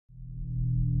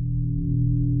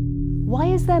Why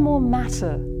is there more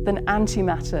matter than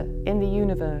antimatter in the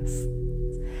universe?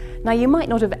 Now, you might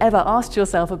not have ever asked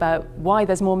yourself about why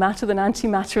there's more matter than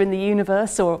antimatter in the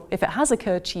universe, or if it has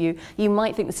occurred to you, you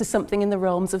might think this is something in the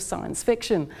realms of science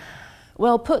fiction.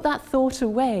 Well, put that thought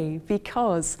away,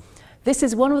 because this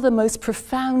is one of the most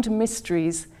profound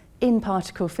mysteries in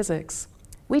particle physics.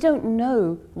 We don't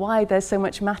know why there's so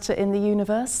much matter in the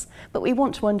universe, but we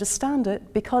want to understand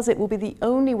it because it will be the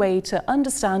only way to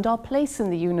understand our place in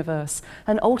the universe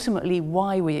and ultimately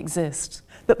why we exist.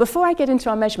 But before I get into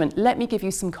our measurement, let me give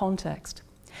you some context.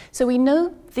 So we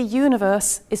know the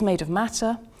universe is made of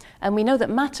matter, and we know that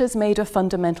matter is made of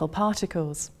fundamental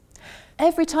particles.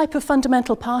 Every type of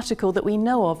fundamental particle that we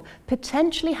know of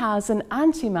potentially has an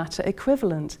antimatter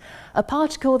equivalent, a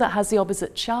particle that has the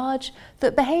opposite charge,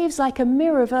 that behaves like a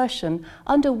mirror version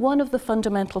under one of the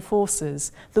fundamental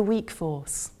forces, the weak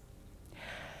force.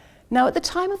 Now, at the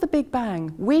time of the Big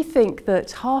Bang, we think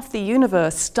that half the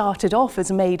universe started off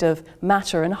as made of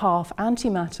matter and half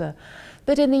antimatter.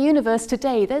 But in the universe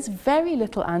today, there's very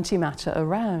little antimatter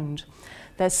around.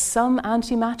 There's some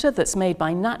antimatter that's made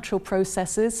by natural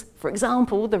processes, for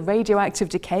example, the radioactive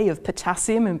decay of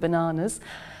potassium in bananas,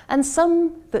 and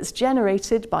some that's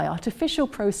generated by artificial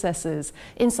processes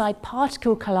inside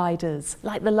particle colliders,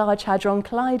 like the Large Hadron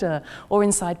Collider, or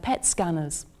inside PET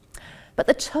scanners. But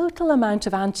the total amount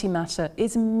of antimatter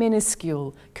is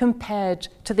minuscule compared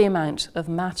to the amount of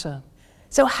matter.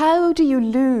 So how do you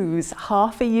lose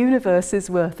half a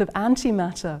universe's worth of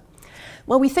antimatter?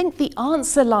 Well, we think the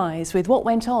answer lies with what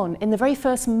went on in the very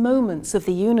first moments of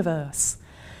the universe.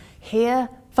 Here,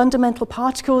 fundamental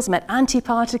particles met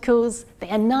antiparticles, they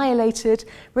annihilated,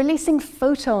 releasing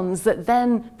photons that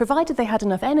then, provided they had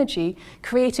enough energy,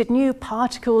 created new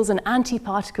particles and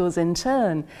antiparticles in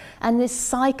turn. And this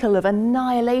cycle of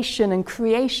annihilation and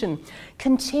creation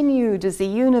continued as the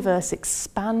universe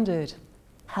expanded.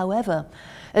 However,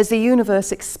 as the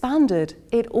universe expanded,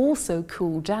 it also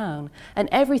cooled down, and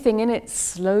everything in it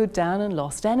slowed down and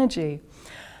lost energy.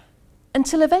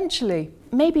 Until eventually,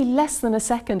 maybe less than a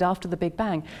second after the Big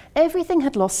Bang, everything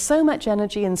had lost so much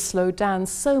energy and slowed down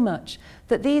so much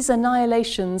that these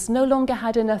annihilations no longer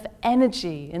had enough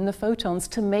energy in the photons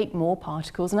to make more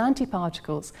particles and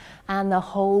antiparticles, and the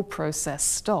whole process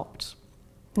stopped.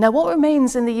 Now, what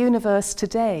remains in the universe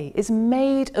today is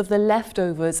made of the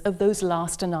leftovers of those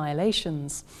last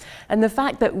annihilations. And the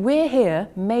fact that we're here,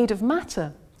 made of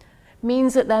matter,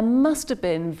 means that there must have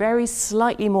been very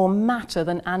slightly more matter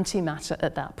than antimatter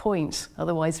at that point.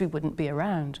 Otherwise, we wouldn't be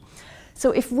around.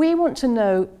 So if we want to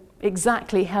know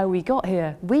exactly how we got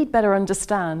here, we'd better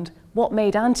understand what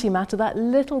made antimatter that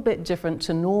little bit different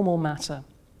to normal matter.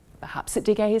 Perhaps it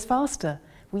decays faster.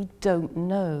 We don't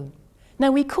know. Now,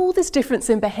 we call this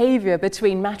difference in behaviour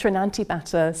between matter and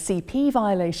antimatter CP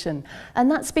violation,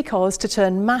 and that's because to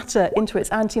turn matter into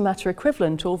its antimatter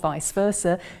equivalent, or vice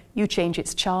versa, you change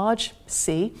its charge,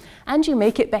 C, and you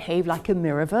make it behave like a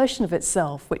mirror version of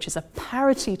itself, which is a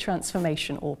parity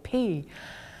transformation, or P.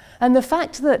 And the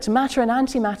fact that matter and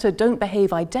antimatter don't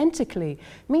behave identically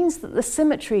means that the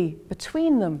symmetry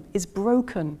between them is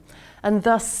broken, and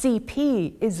thus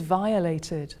CP is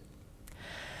violated.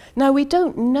 Now, we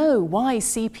don't know why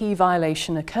CP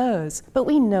violation occurs, but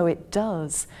we know it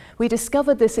does. We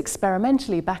discovered this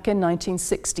experimentally back in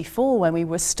 1964 when we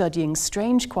were studying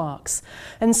strange quarks.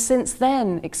 And since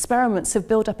then, experiments have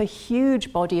built up a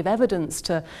huge body of evidence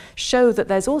to show that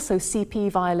there's also CP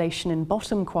violation in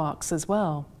bottom quarks as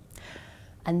well.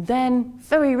 And then,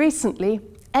 very recently,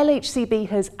 LHCb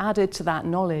has added to that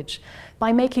knowledge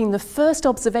by making the first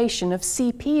observation of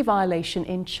CP violation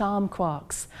in charm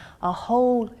quarks, a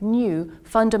whole new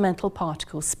fundamental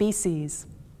particle species.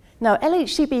 Now,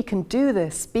 LHCb can do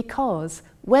this because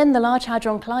when the Large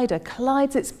Hadron Collider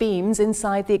collides its beams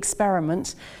inside the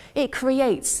experiment, it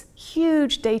creates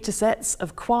huge data sets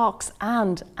of quarks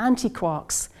and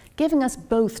antiquarks, giving us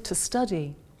both to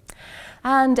study.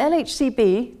 And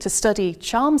LHCb, to study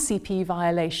charm CP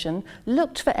violation,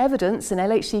 looked for evidence in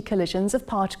LHC collisions of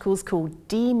particles called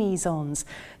d mesons.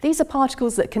 These are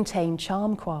particles that contain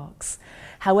charm quarks.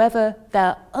 However,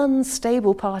 they're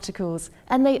unstable particles,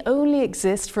 and they only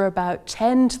exist for about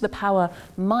 10 to the power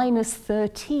minus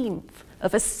 13th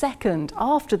of a second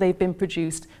after they've been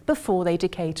produced before they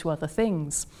decay to other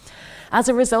things. As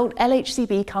a result,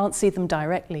 LHCb can't see them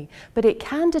directly, but it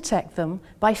can detect them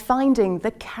by finding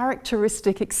the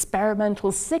characteristic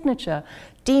experimental signature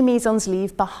d mesons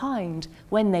leave behind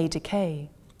when they decay.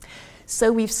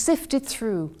 So we've sifted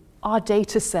through our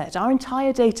data set, our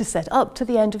entire data set up to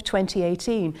the end of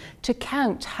 2018 to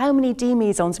count how many d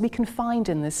mesons we can find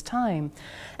in this time.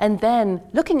 And then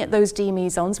looking at those d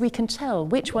mesons, we can tell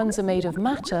which ones are made of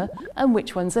matter and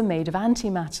which ones are made of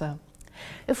antimatter.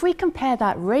 If we compare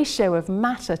that ratio of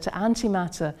matter to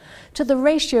antimatter to the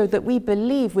ratio that we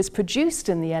believe was produced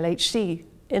in the LHC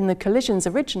in the collisions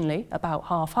originally, about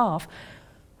half-half,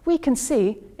 we can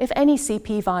see if any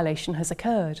CP violation has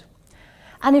occurred.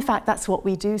 And in fact, that's what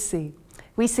we do see.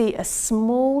 We see a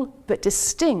small but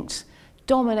distinct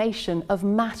domination of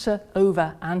matter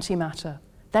over antimatter.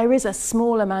 There is a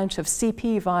small amount of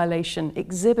CP violation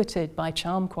exhibited by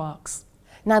charm quarks.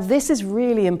 Now, this is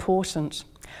really important.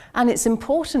 And it's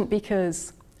important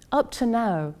because up to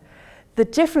now, the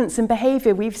difference in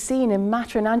behavior we've seen in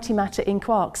matter and antimatter in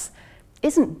quarks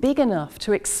isn't big enough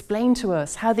to explain to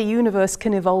us how the universe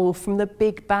can evolve from the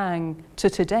Big Bang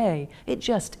to today. It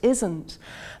just isn't.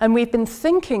 And we've been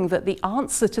thinking that the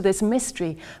answer to this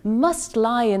mystery must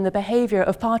lie in the behavior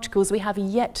of particles we have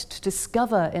yet to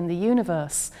discover in the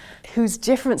universe, whose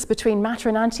difference between matter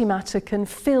and antimatter can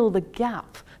fill the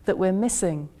gap that we're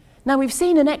missing. Now, we've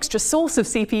seen an extra source of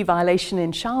CP violation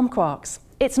in charm quarks.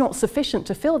 It's not sufficient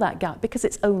to fill that gap because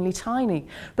it's only tiny.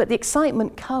 But the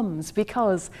excitement comes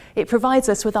because it provides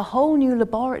us with a whole new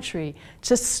laboratory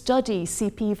to study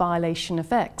CP violation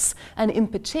effects, and in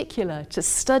particular to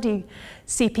study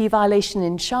CP violation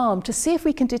in charm to see if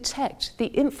we can detect the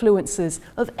influences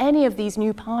of any of these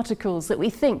new particles that we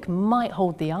think might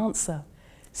hold the answer.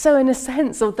 So in a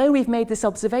sense, although we've made this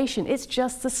observation, it's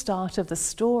just the start of the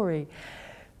story.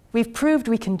 We've proved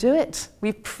we can do it.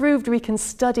 We've proved we can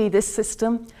study this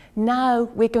system. Now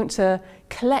we're going to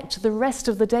collect the rest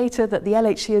of the data that the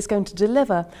LHC is going to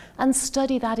deliver and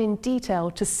study that in detail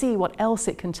to see what else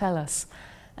it can tell us.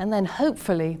 And then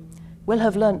hopefully we'll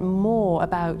have learnt more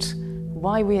about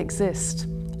why we exist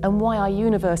and why our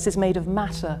universe is made of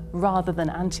matter rather than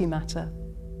antimatter.